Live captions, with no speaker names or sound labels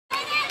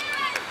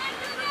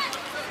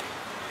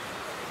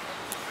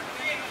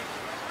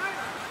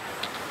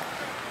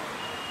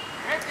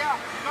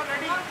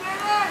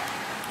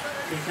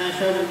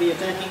Sasha will be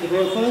attacking the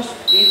goal first.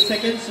 8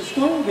 seconds to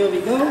score. Here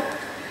we go.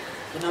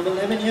 The number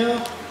 11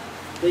 here.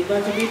 Big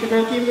ball to meet the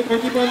goalkeeper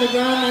on the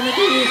ground, and it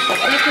is.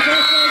 That's the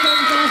first goal from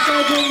Sasha,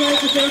 doing right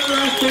to take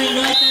last, going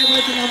right there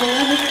with the number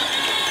 11.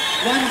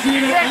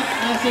 1-0 up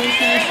as a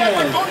Sasha.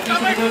 Looking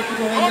for the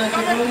goalkeeper when that's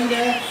early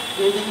there,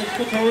 using his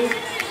foothold.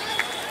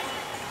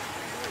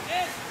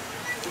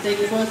 To take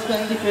the first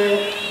penalty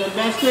for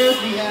Bosco,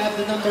 we have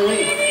the number 8.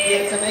 He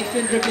had some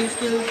excellent dribbling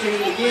skills during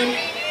the game.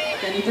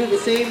 Can he do the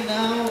same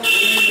now in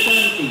the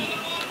penalty?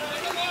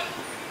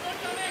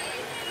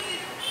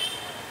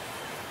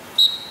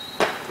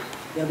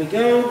 There we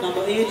go,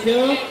 number 8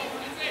 here,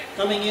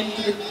 coming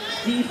into the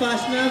D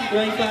fastener,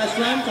 going past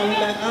one, coming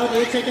back out,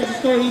 8 seconds to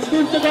score, he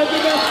scoops the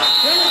goalkeeper,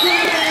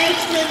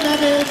 excellent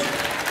that is,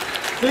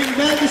 doing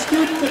well to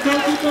scoop the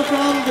goalkeeper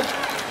from the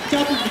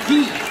top of the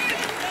D.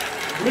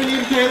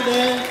 Brilliant goal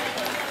there.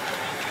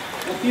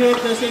 A few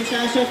of the St.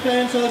 Sasha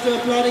fans also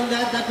applauding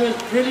that, that was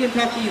brilliant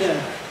hockey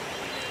there.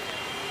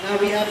 Now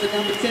we have the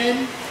number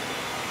 10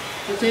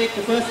 to take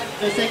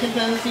the second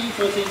penalty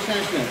for St.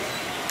 Sasha.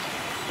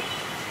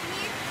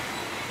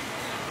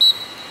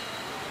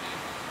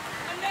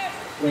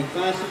 Going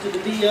faster to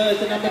the D here is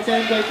the number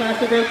 10, going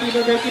past the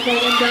goalkeeper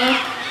went down.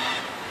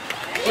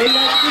 Will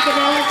that keep the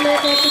ball in play,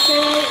 but the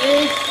score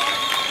is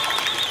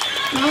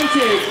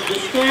counted. The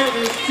score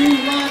is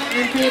 2-1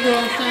 in favor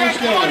of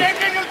Stenisclos.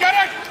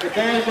 The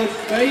ball was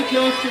very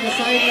close to the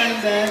sideline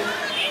there.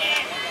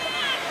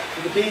 To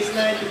the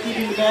baseline, to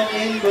keeping the ball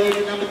in, goes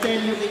the number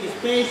 10 using his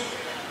pace.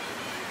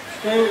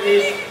 Score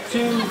is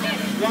 2-1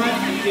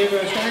 in favor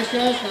of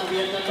Stenisclos. Now we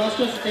have the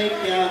Bosco to take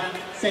their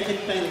second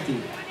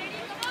penalty.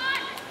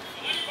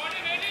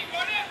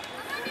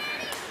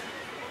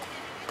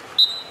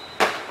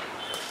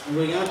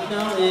 Going up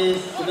now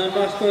is the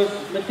Bosco's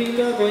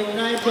matunga, going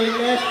right, going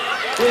left,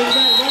 going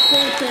right. What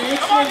was an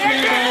excellent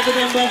play by the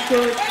Bosco.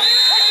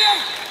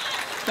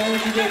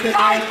 Penalty taken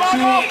by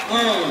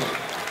 2-all.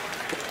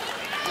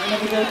 None of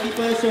the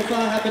goalkeepers so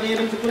far have been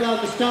able to pull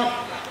out the stop.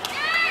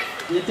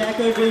 The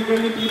attacker is doing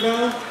brilliantly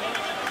well.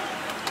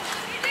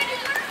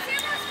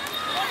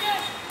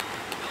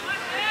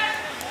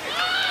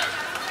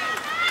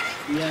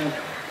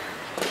 Yeah.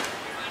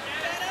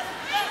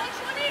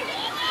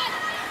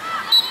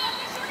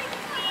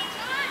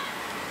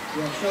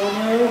 Sean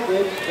here,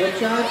 good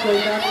chance,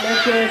 going down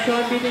left here,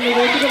 Sean beating the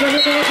goalkeeper, but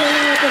it's all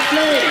going out of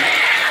play.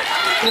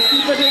 The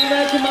keeper doing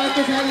well to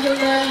Marcus handle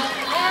there.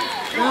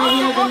 Now we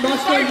have the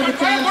Bosco into the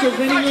chance of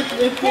winning it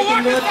if they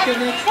convert the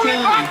next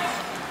chance.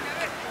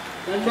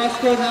 And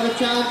Bosco have a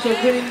chance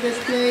of winning this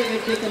play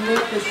if they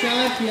convert this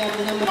chance. We have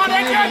the number 5,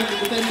 one of the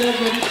defenders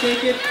ready to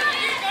take it.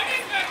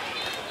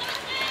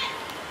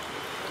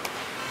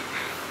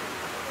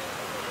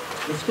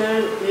 The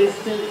score is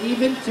still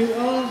even,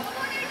 2-all.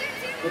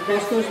 The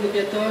Boscos will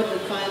get third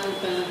and final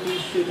penalty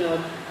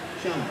shootout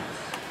chance.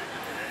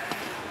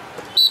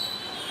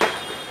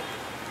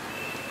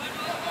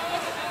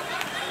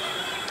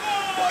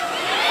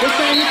 This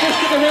time he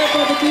pushed it away,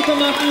 but the keeper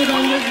marking it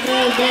on his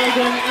ball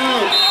going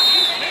out.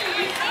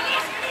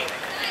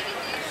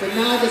 So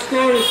now the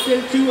score is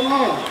still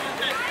 2-all.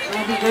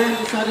 Now we go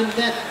into sudden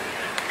death.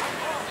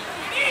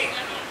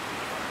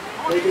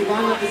 Will be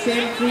one of the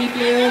same 3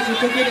 players who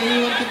took it.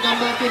 Anyone can come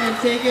back in and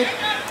take it.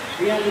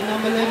 We have the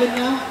number 11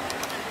 now.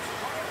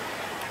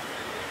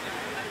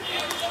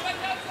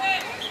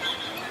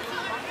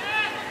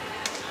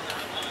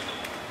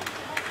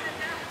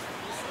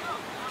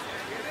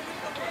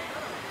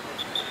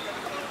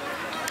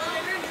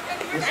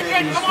 This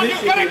time we switch,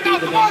 it will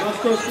be the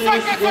Bosco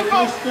players to go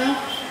first now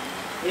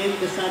in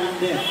the sudden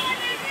death.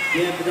 We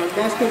have the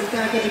Bosco's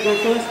attacker to go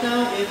first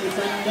now in the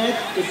sudden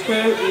death. The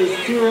score is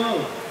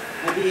 2-all.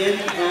 At the end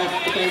of the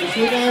penalty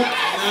shootout,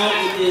 now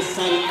it is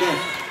sudden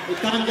death. We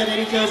can't get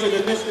any closer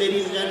than this,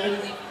 ladies and gentlemen.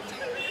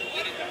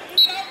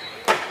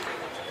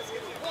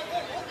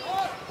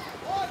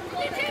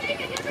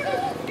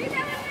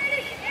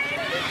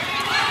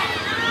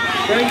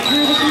 Going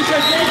through the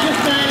keeper's leg this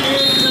time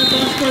is the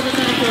Bosco's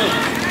attacker.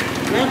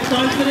 What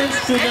confidence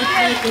to not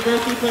make the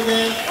goalkeeper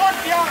there.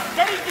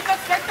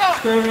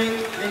 Scoring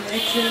an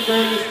excellent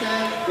goal this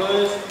time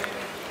was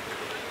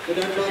the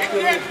Bosco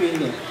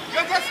midfielder.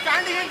 You're just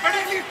standing and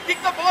ready kick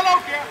the ball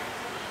out here.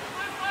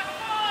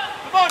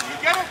 Come on, you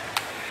get it.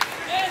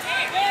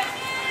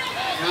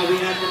 Now we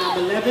have the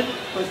number 11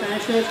 for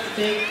Sanchez to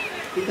take.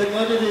 He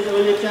converted his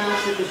earlier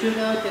chance in the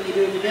shootout. Can he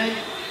do it again?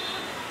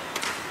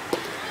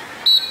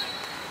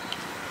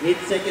 8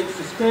 seconds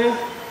to score.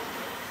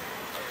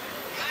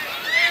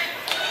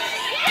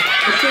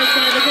 Mistake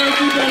by the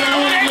goalkeeper,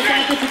 allowing the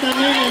attacker to come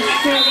in and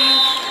score that.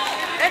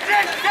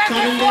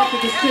 Sudden death,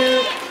 it is still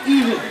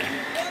even.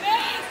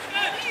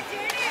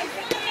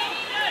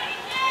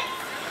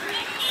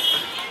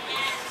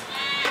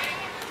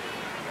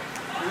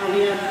 Now we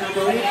have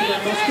number 8 for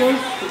Bosco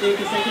to take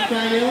the second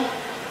try here.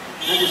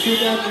 And the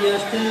shootout, we are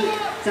still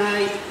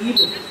tied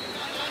even.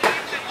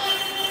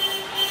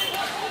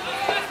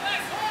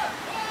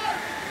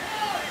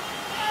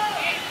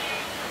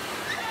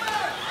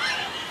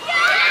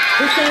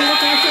 This time the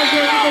Bosco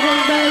goalkeeper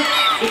going back.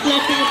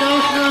 Deflecting it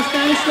off, now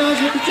stenisclos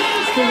with the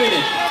chance to win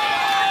it.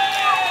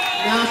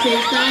 Now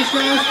St.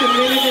 Stanislaus can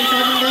win it in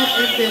sudden death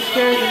if they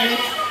score the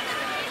next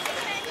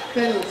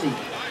penalty.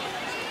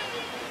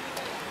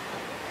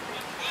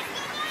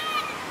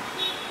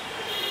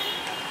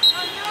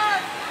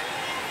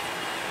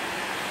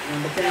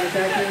 Number 10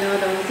 attacking now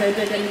down the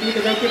center, can he beat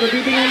the goalkeeper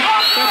beating him?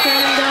 That's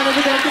falling down with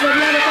the goalkeeper,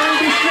 we have a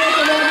penalty stroke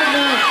awarded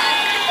now.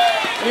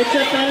 It's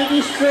a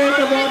penalty stroke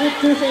awarded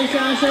to St.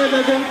 Stanislaus,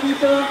 the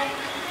goalkeeper.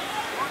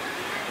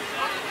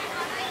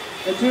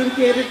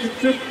 Adjudicated to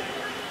trip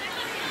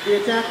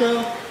the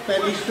attacker,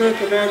 penalty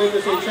stroke awarded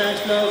to St.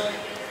 Stanislaus.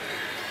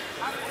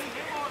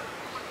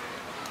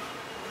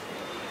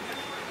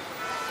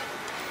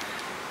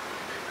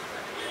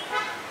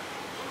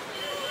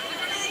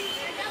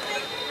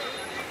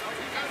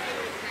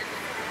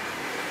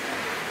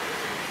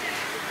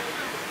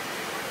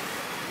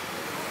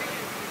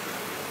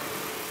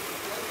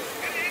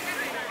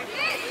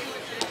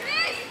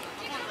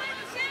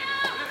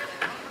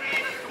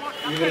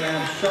 We will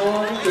have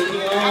Sean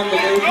taking on the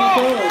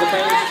goalkeeper or the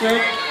penalty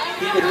stroke.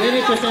 He could win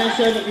it for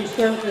Sancho if he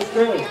scores this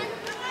goal.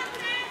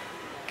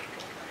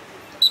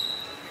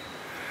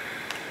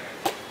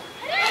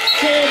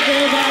 Saved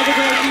there by the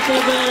goalkeeper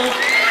there.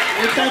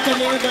 With such a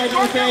move by the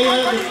player,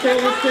 the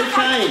score is still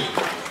tied.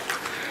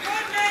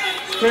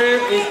 Score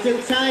is still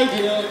tied,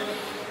 you know.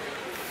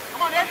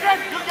 Come on, Adrian,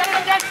 you get it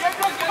again,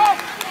 Adrian, come on!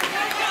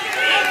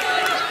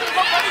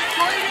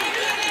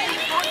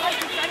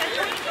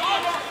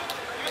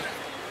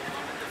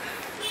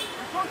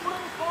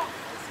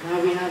 Now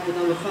we have the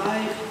number 5.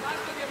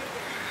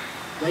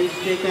 Ready to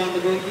take on the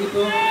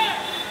goalkeeper.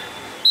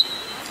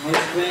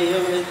 Nice play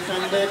here in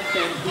Sundet,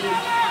 and he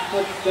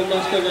puts the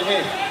Bosco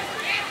ahead.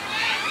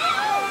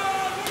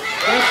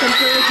 That's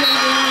conversion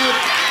now,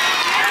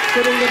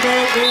 putting the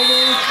ball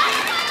over.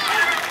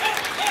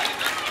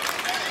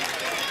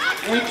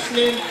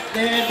 Excellent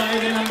there by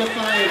the number 5.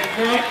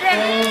 Drop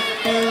ball,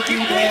 penalty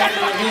there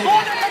for him.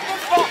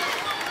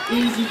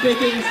 Easy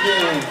pickings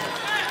there.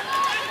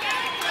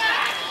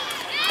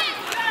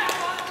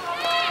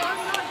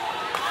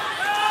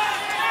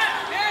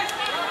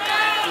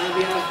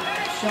 We have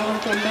Sean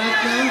come back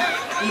now.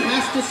 He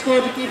has to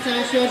score to keep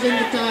Sanchez in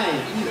the tie.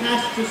 He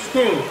has to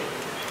score.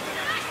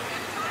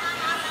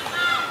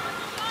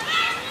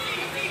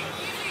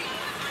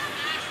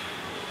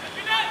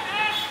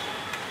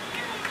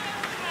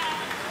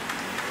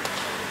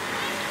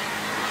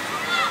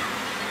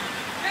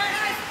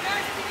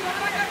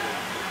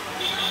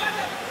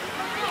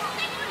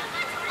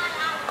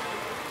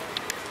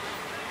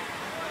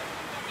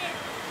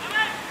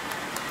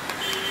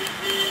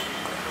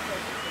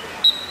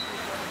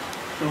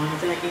 Sean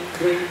attacking,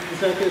 bring the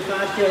circle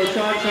fast here.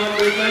 Sean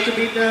going back to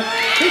beat the...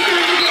 This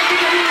time he gets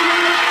it in the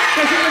line.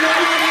 Pushing the ball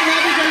out and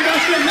Rabbit and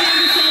Bosco winning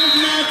the challenge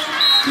match.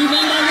 He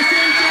went down the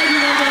same side, he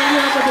went down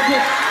here, but the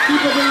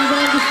keeper brings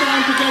on this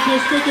time to get his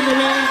stick in the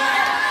way.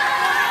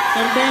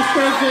 And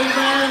Bosco is doing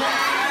well.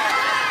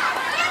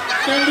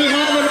 Can we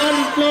have a round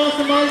of applause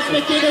from all the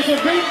spectators who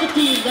built the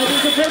team? That is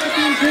the both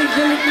team doing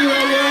brilliantly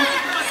well here.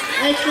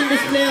 Excellent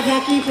display of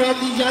hockey from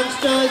these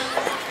youngsters.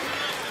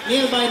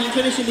 Nail-biting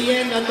finish in the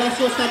end, and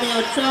Bosco's coming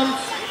out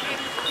trumps,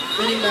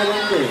 winning by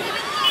 1 goal.